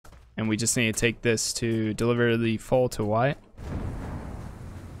and we just need to take this to deliver the foal to Wyatt.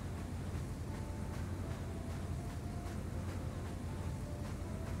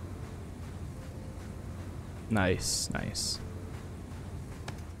 Nice, nice.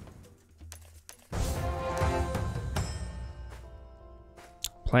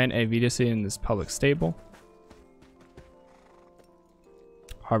 Plant a Vita seed in this public stable.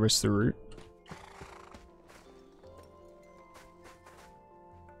 Harvest the root.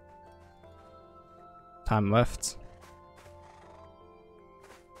 Time left.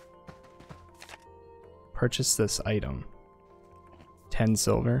 Purchase this item. 10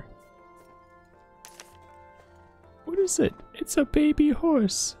 silver. What is it? It's a baby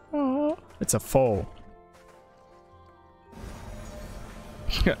horse. Oh, it's a foal.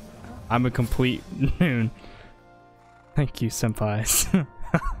 I'm a complete noon. Thank you, senpais.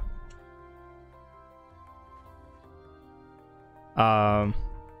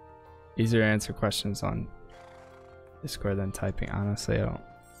 Easier to answer questions on Discord than typing. Honestly, I don't.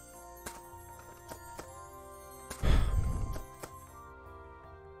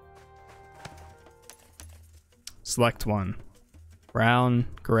 Select one. Brown,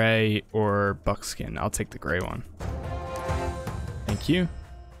 gray, or buckskin. I'll take the gray one. Thank you.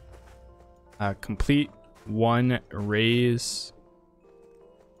 Complete one raise.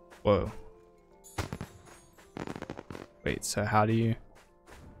 Whoa. Wait, so how do you...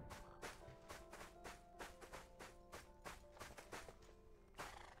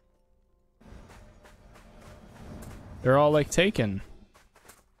 They're all like taken.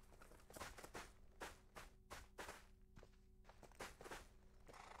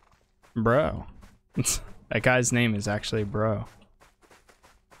 Bro. That guy's name is actually Bro.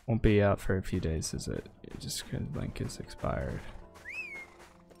 Won't be out for a few days, is it? Just because link is expired.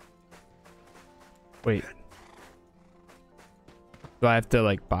 Wait. Do I have to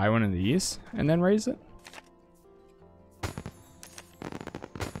like buy one of these and then raise it?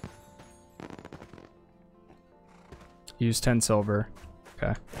 Use 10 silver.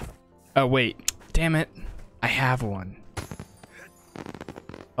 Okay. Oh, wait. Damn it. I have one.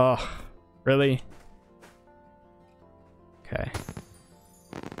 Oh, really? Okay.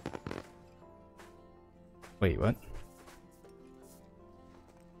 Wait, what?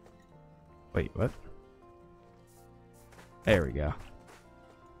 Wait, what? There we go.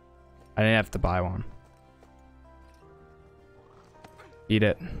 I didn't have to buy one. Eat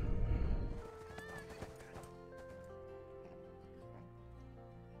it.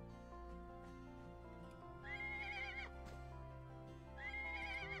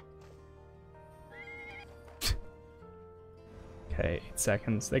 Okay, 8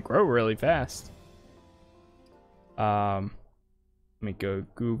 seconds. They grow really fast. Let me go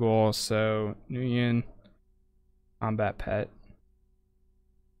Google. So Nguyen combat pet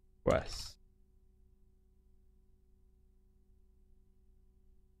West.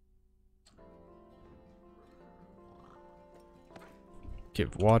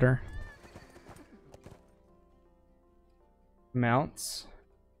 Give water. Mounts.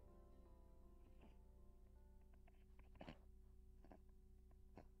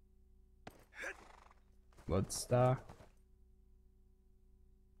 Bloodstar.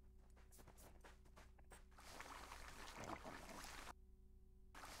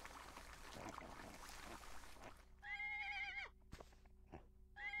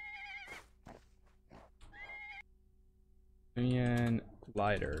 Union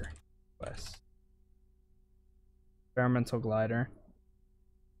glider West. Experimental glider.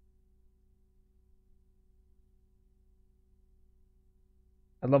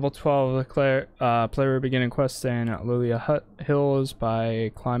 At level 12, the player will begin a quest in Lilia Hut Hills.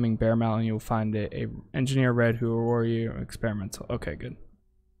 By climbing Bear Mountain, you'll find a engineer red who will reward you. Experimental. Okay, good.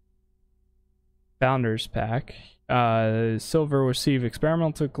 Founders pack. Silver will receive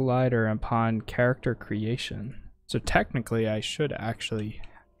experimental glider upon character creation. So technically, I should actually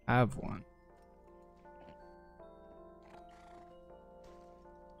have one.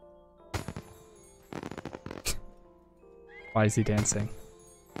 Why is he dancing?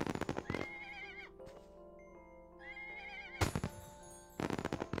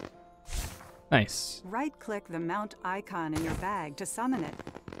 Nice. Right-click the mount icon in your bag to summon it.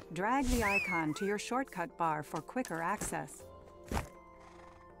 Drag the icon to your shortcut bar for quicker access.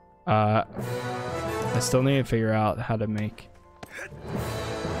 I still need to figure out how to make...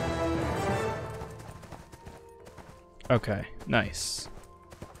 Okay, nice.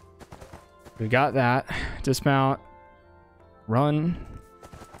 We got that. Dismount. Run.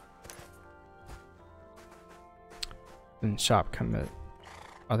 And shop commit.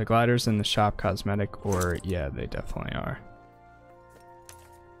 Are the gliders in the shop cosmetic, or yeah, they definitely are.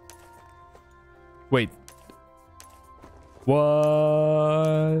 Wait.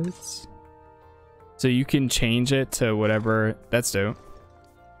 What? So you can change it to whatever. That's dope.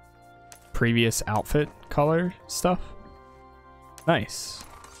 Previous outfit color stuff. Nice.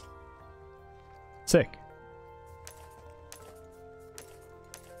 Sick.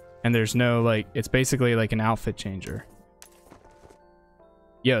 And there's no, like, it's basically like an outfit changer.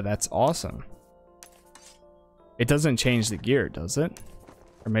 Yo, that's awesome. It doesn't change the gear, does it?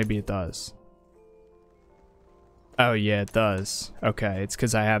 Or maybe it does. Oh, yeah, it does. Okay, it's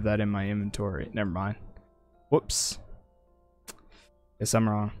because I have that in my inventory. Never mind. Whoops. Guess I'm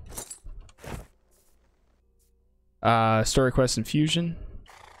wrong. Story quest infusion.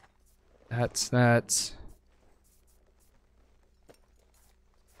 That's that.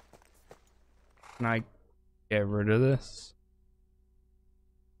 Can I get rid of this?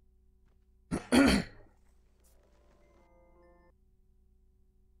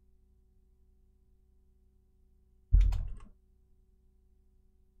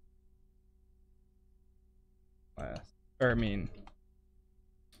 Or I mean,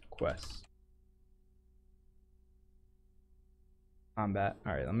 quest. Combat.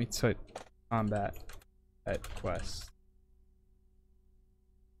 Alright, let me type combat at quest.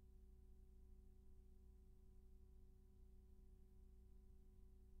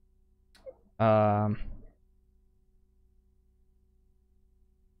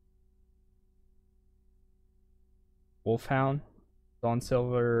 Wolfhound, Dawn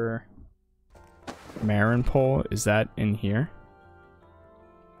Silver, Marin Pole, is that in here?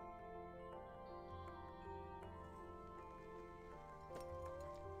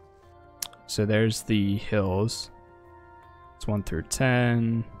 So there's the hills. It's 1 through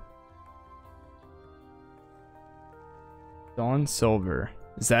 10. Dawn Silver.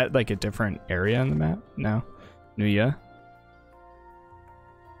 Is that like a different area on the map? No. Nuya.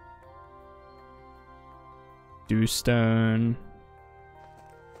 Dewstone.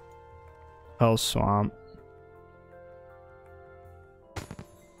 Hell Swamp.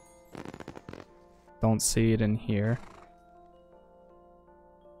 Don't see it in here.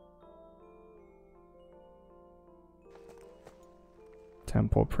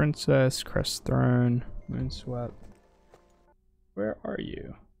 Temple Princess, Crest Throne, Moonswept. Where are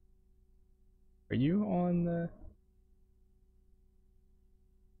you? Are you on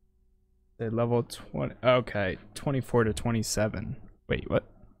the level 20? Okay, 24 to 27. Wait, what?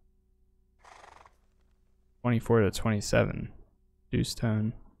 24 to 27.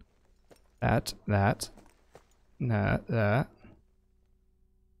 Dewstone. That.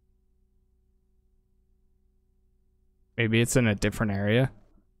 Maybe it's in a different area.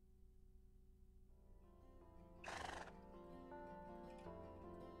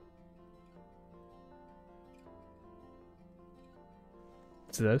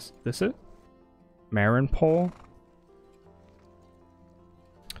 Is this it? Marin Pole?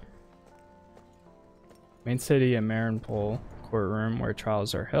 Main city and Marin Pole courtroom where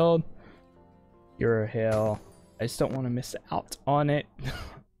trials are held. You're a hail. I just don't want to miss out on it.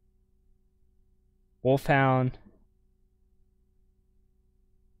 Wolfhound.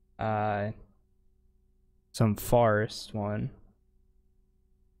 Some forest one.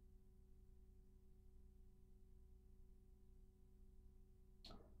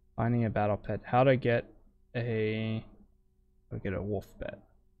 Finding a battle pet. How to get a wolf pet.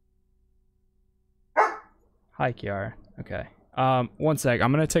 Hi, Kiara. Okay. 1 sec.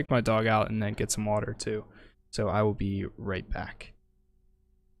 I'm gonna take my dog out and then get some water too. So I will be right back.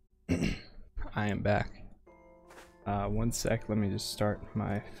 I am back. 1 sec. Let me just start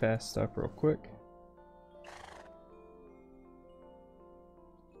my fast up real quick.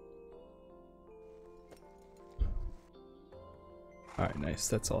 Alright, nice.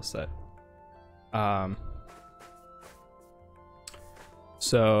 That's all set.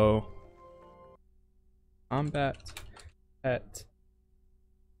 So combat pet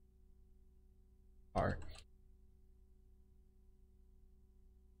park.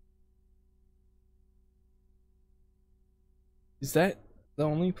 Is that the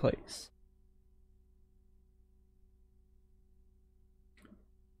only place?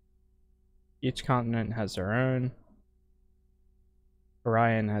 Each continent has their own.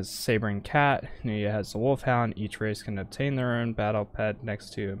 Orion has Sabering Cat. Nuya has the Wolfhound. Each race can obtain their own battle pet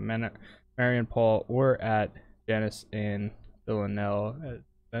next to Marion Paul or at Janice and Villanelle at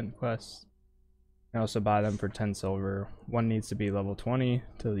event quests. You can also buy them for 10 silver. One needs to be level 20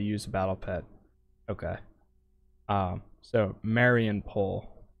 to use a battle pet. Okay. So Marion Pole,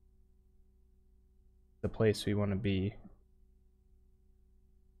 the place we want to be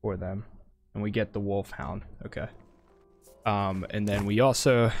for them, and we get the Wolfhound. Okay. And then we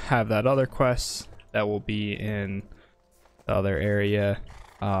also have that other quest that will be in the other area.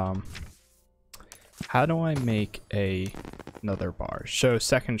 How do I make another bar? Show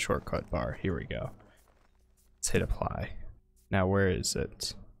second shortcut bar. Here we go. Let's hit apply. Now where is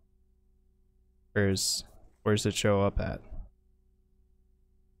it? Where's it show up at?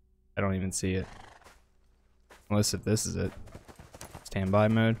 I don't even see it. Unless if this is it. Standby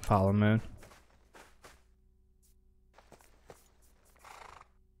mode, follow mode.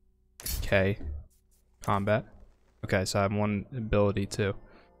 Okay. Combat. Okay, so I have one ability too.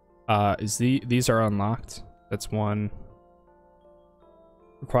 These are unlocked. That's one.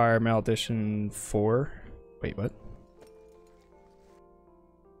 Require malediction 4. Wait, what?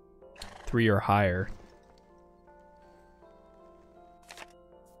 3 or higher.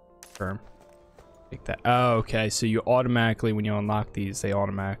 Confirm. Take that. Oh, okay. So you automatically, when you unlock these, they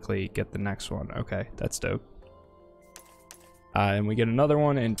automatically get the next one. Okay, that's dope. And we get another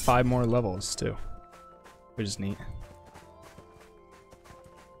one and 5 more levels too, which is neat.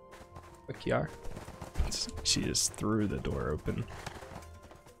 Quick yar. She just threw the door open.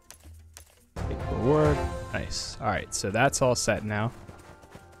 Take reward. Nice. All right, so that's all set now.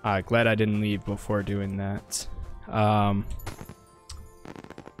 Glad I didn't leave before doing that.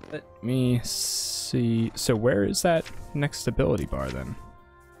 Let me see. So where is that next ability bar then?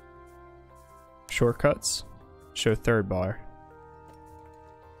 Shortcuts. Show third bar.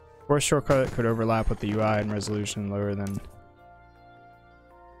 Fourth shortcut could overlap with the UI and resolution lower than.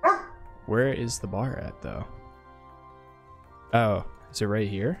 Where is the bar at though? Oh, is it right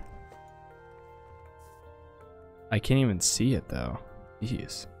here? I can't even see it though.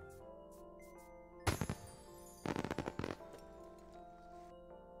 Jeez.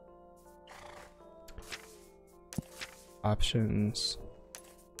 Options.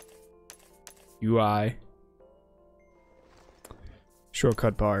 UI.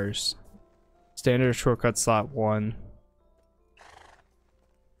 Shortcut bars. Standard shortcut slot 1.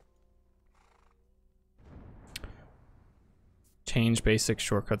 Change basic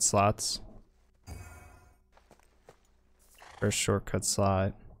shortcut slots. First shortcut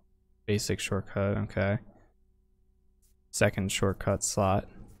slot. Basic shortcut, okay. Second shortcut slot.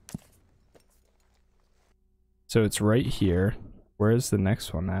 So it's right here. Where is the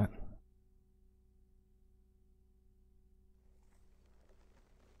next one at?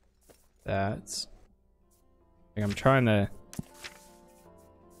 That's... like I'm trying to...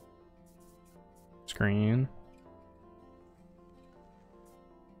 Screen.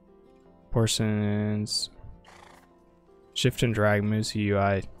 Portions. Shift and drag moves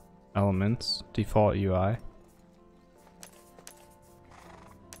UI elements. Default UI.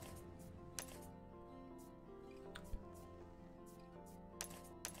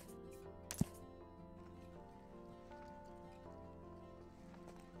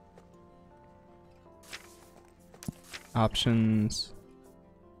 Options.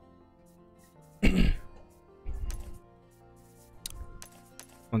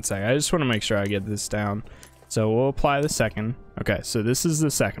 One sec, I just want to make sure I get this down. So we'll apply the second. Okay, so this is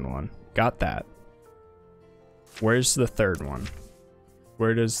the second one. Got that. Where's the third one?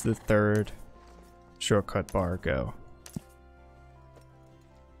 Where does the third shortcut bar go?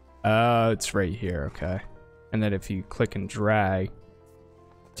 It's right here, okay. And then if you click and drag,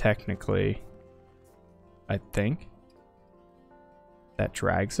 technically, I think that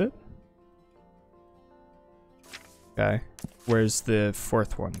drags it. Okay. Where's the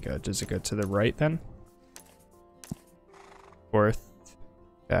fourth one go? Does it go to the right then? Fourth.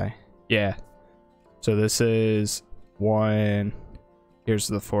 Okay. Yeah. So this is 1. Here's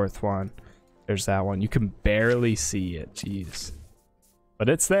the fourth one. There's that one. You can barely see it. Jeez. But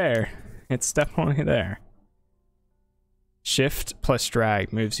it's there. It's definitely there. Shift plus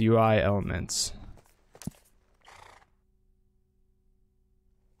drag moves UI elements.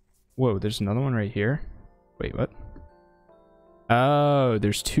 Whoa, there's another one right here. Wait, what? Oh,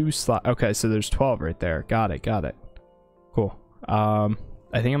 there's 2 slots. Okay, so there's 12 right there. Got it, got it. Cool.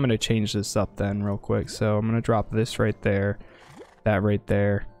 I think I'm gonna change this up then real quick. So I'm gonna drop this right there, that right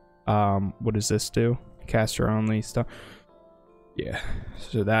there. What does this do? Caster only stuff. Yeah,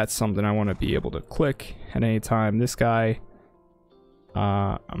 so that's something I want to be able to click at any time. This guy,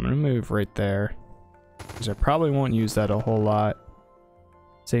 I'm gonna move right there because I probably won't use that a whole lot.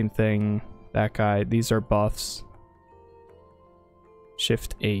 Same thing, that guy. These are buffs.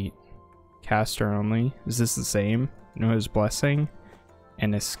 Shift 8, caster only. Is this the same? No, his blessing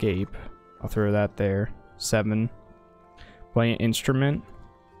and escape. I'll throw that there. 7. Play an instrument.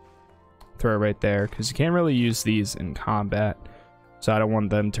 Throw it right there because you can't really use these in combat, so I don't want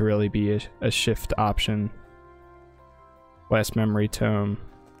them to really be a shift option. Last memory tome.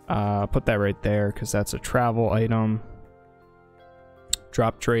 Put that right there because that's a travel item.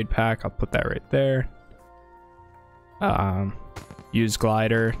 Drop trade pack, I'll put that right there. Use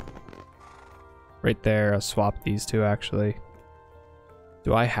glider right there. I'll swap these two actually.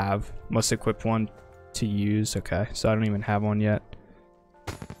 Do I have? Must equip one to use. Okay, so I don't even have one yet.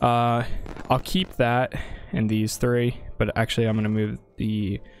 I'll keep that and these three, but actually I'm gonna move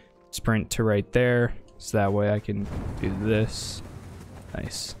the sprint to right there so that way I can do this.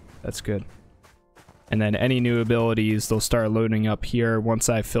 Nice, that's good. And then any new abilities, they'll start loading up here. Once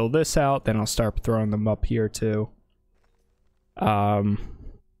I fill this out, then I'll start throwing them up here too. That's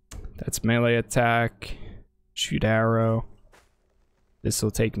melee attack, shoot arrow. This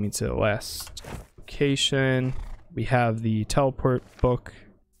will take me to the last location. We have the teleport book.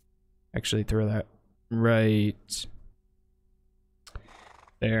 Actually throw that right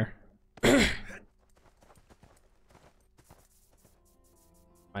there.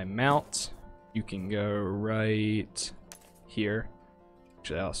 My mount, you can go right here.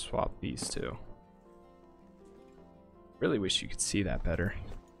 Actually, I'll swap these two. Really wish you could see that better.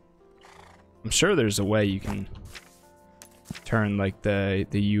 I'm sure there's a way you can turn like the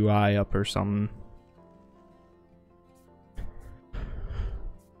UI up or something.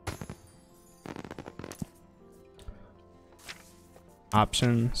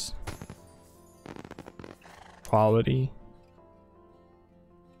 Options, quality.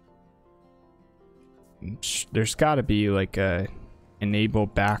 There's got to be like a enable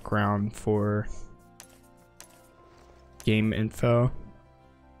background for game info.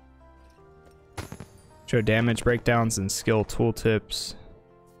 Show damage breakdowns and skill tooltips.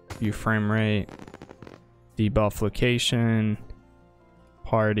 View frame rate. Debuff location.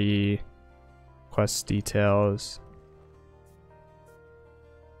 Party. Quest details.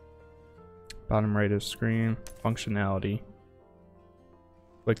 Bottom right of screen. Functionality.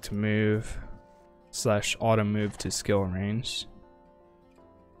 Click to move. / auto move to skill range.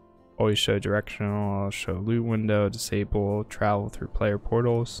 Always show directional. I'll show loot window. Disable travel through player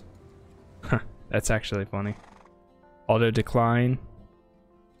portals. That's actually funny. Auto decline.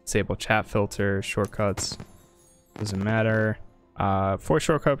 Disable chat filter. Shortcuts. Doesn't matter. For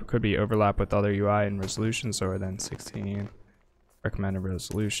shortcut could be overlap with other UI and resolutions lower than 16. Recommended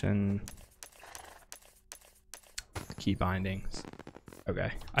resolution. Key bindings.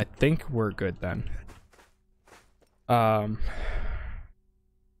 Okay, I think we're good then. How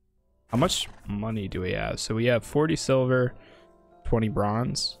much money do we have? So we have 40 silver, 20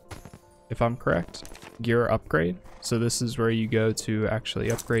 bronze, if I'm correct. Gear upgrade. So this is where you go to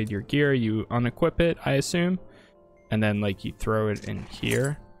actually upgrade your gear. You unequip it, I assume, and then like you throw it in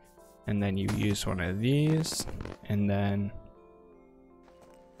here, and then you use one of these, and then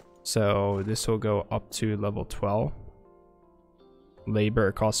so this will go up to level 12. Labor,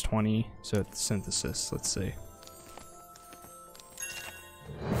 it costs 20, so it's synthesis. Let's see.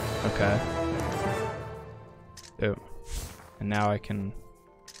 Okay. Oh, and now I can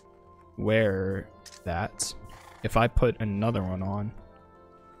wear that. If I put another one on,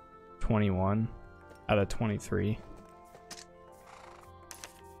 21 out of 23.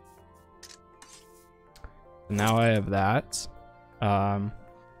 Now I have that.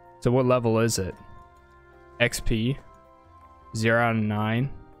 So what level is it? XP. 0 out of 9,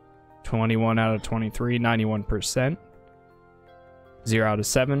 21 out of 23, 91%, 0 out of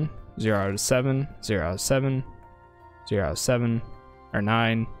 7, 0 out of 7, 0 out of 7, 0 out of 7, or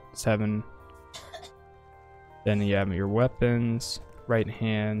 9, 7. Then you have your weapons, right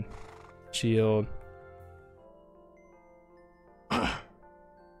hand, shield.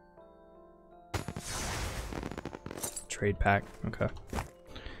 Trade pack, okay.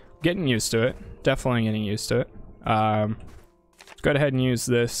 Getting used to it, definitely getting used to it. Go ahead and use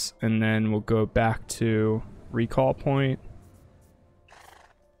this, and then we'll go back to recall point.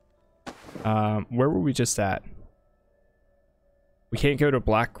 Where were we just at? We can't go to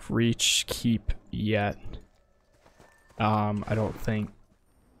Black Reach Keep yet. I don't think,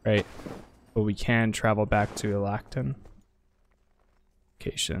 right? But we can travel back to Elacton.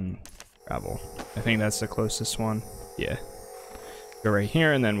 Location, travel. I think that's the closest one. Yeah. Go right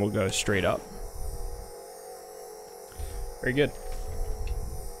here, and then we'll go straight up. Very good.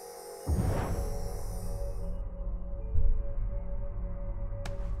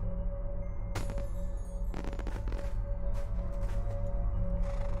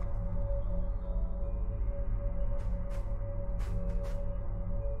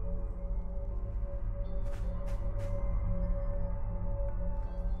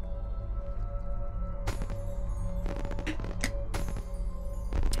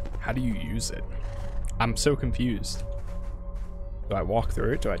 How do you use it? I'm so confused. Do I walk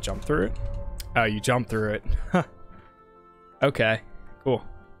through it? Do I jump through it? Oh, you jump through it. Okay, cool.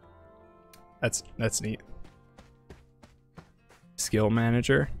 That's neat. Skill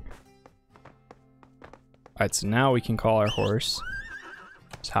manager. Alright, so now we can call our horse.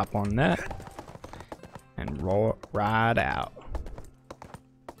 Just hop on that and roll right out.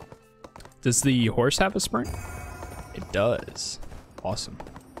 Does the horse have a sprint? It does. Awesome.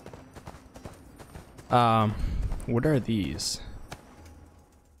 What are these?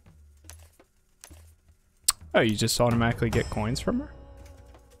 Oh, you just automatically get coins from her?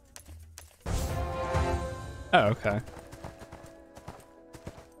 Oh, okay.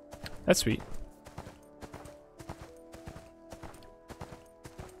 That's sweet.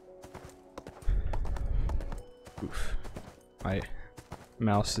 Oof. My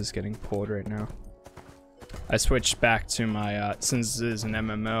mouse is getting pulled right now. I switched back to my, since this is an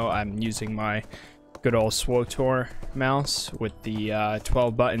MMO, I'm using my good old SWTOR mouse with the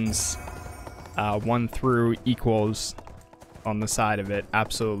 12 buttons, 1 through equals on the side of it.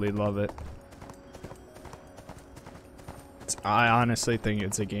 Absolutely love it. I honestly think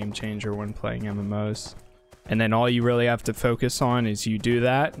it's a game changer when playing MMOs. And then all you really have to focus on is you do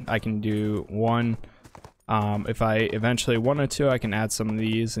that. I can do one. If I eventually wanted to, I can add some of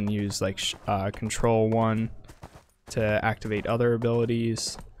these and use like control 1 to activate other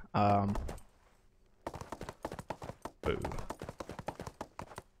abilities. How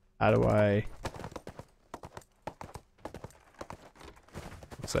do I...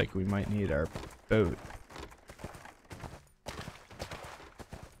 Looks like we might need our boat.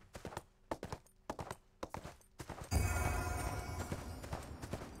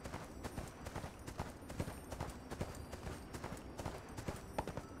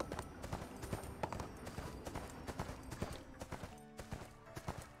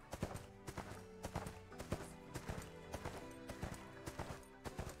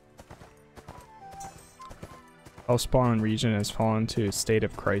 Spawn region has fallen to a state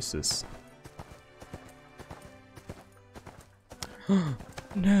of crisis.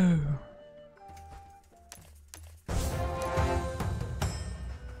 No.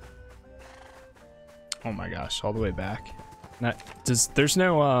 Oh my gosh, all the way back. There's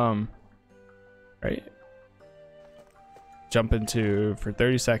no right? Jump into for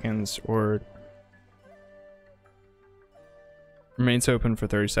 30 seconds or remains open for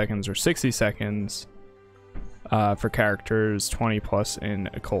 30 seconds or 60 seconds. For characters 20 plus in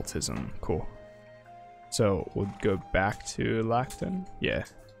occultism. Cool. So we'll go back to Lacton. Yeah.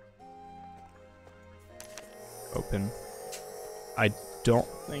 Open. I don't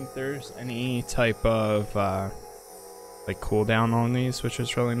think there's any type of like cooldown on these, which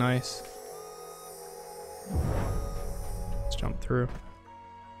is really nice. Let's jump through.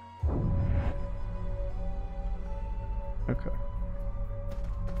 Okay.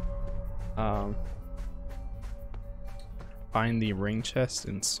 Find the ring chest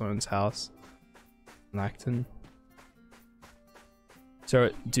in Sloane's house. Lacton.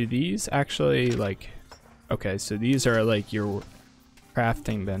 So do these actually like... Okay, so these are like your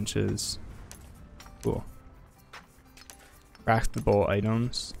crafting benches. Cool. Craftable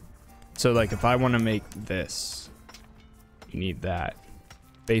items. So like if I want to make this, you need that.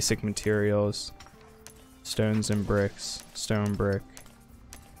 Basic materials. Stones and bricks. Stone brick.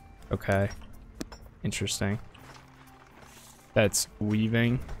 Okay. Interesting. That's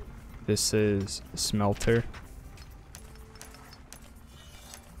weaving. This is smelter.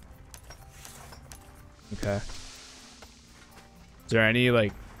 Okay. Is there any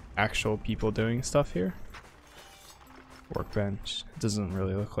like actual people doing stuff here? Workbench. It doesn't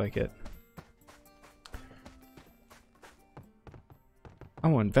really look like it. I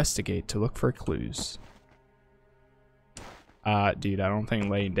will investigate to look for clues. Dude, I don't think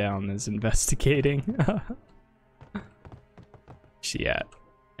laying down is investigating. She at?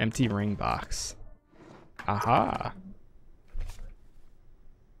 Empty ring box. Aha.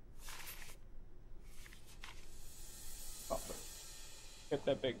 Popper. Get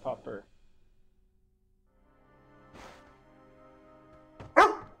that big popper.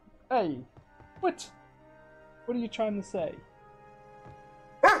 Hey, what? What are you trying to say?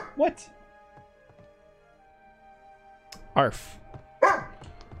 What? Arf.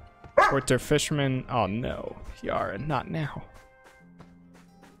 Porter fisherman. Oh no, Yara, not now.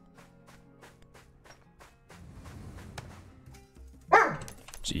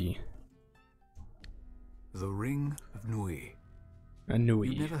 G. The Ring of Nui. A Nui.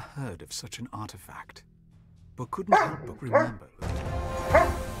 You never heard of such an artifact, but couldn't help but remember.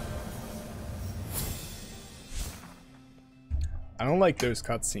 I don't like those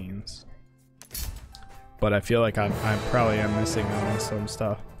cutscenes. but I feel like I probably am missing on some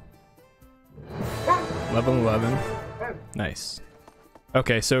stuff. Level 11. Nice.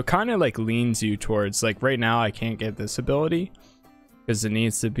 Okay, so it kind of like leans you towards, like right now I can't get this ability because it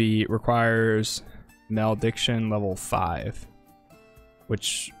needs to be, requires malediction level 5.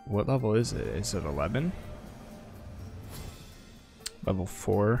 Which, what level is it? Is it 11? Level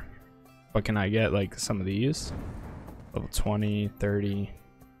 4. What can I get? Like some of these? Level 20, 30.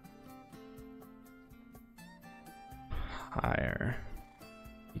 Higher.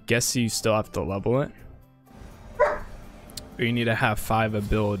 I guess you still have to level it. But you need to have 5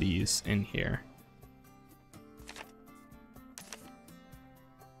 abilities in here.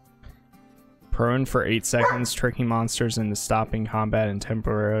 Prone for 8 seconds, tricking monsters into stopping combat and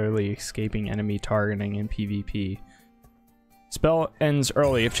temporarily escaping enemy targeting in PvP. Spell ends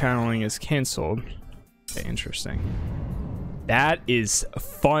early if channeling is cancelled. Okay, interesting. That is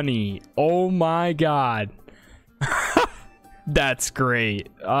funny. Oh my god. That's great.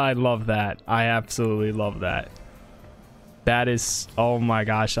 I love that. I absolutely love that. That is, oh my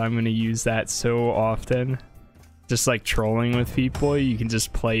gosh, I'm gonna use that so often. Just like trolling with people, you can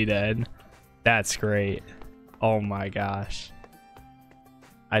just play dead. That's great. Oh my gosh.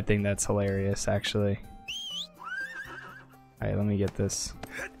 I think that's hilarious, actually. Alright, let me get this.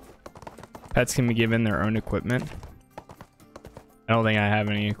 Pets can be given their own equipment. I don't think I have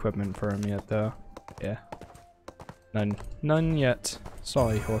any equipment for him yet, though. Yeah. None yet.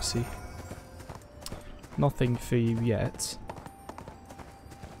 Sorry, horsey. Nothing for you yet.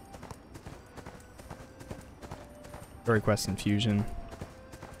 Request infusion.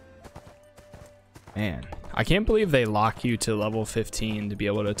 Man, I can't believe they lock you to level 15 to be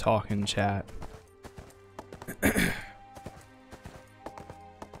able to talk in chat.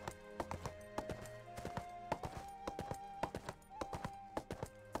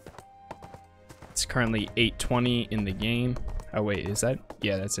 It's currently 8:20 in the game. Oh wait, is that?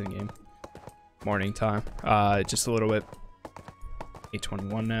 Yeah, that's in game. Morning time. Just a little bit.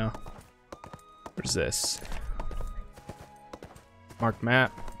 8:21 now. Where's this? Mark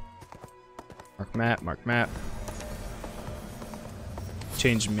map. Mark map, mark map.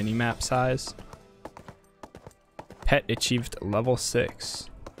 Change minimap size. Pet achieved level 6.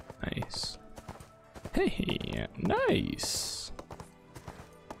 Nice. Hey, nice.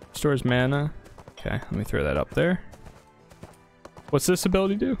 Stores mana. Okay, let me throw that up there. What's this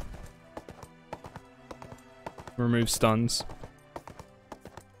ability do? Remove stuns.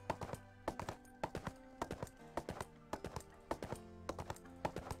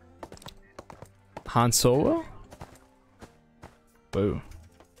 Han Solo? Whoa.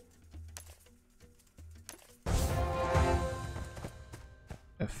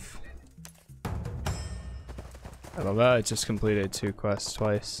 F. I love that. I just completed 2 quests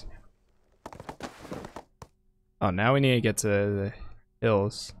twice. Oh, now we need to get to the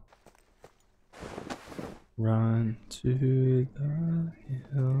hills. Run to the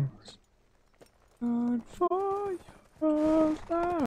hills. Run for your life.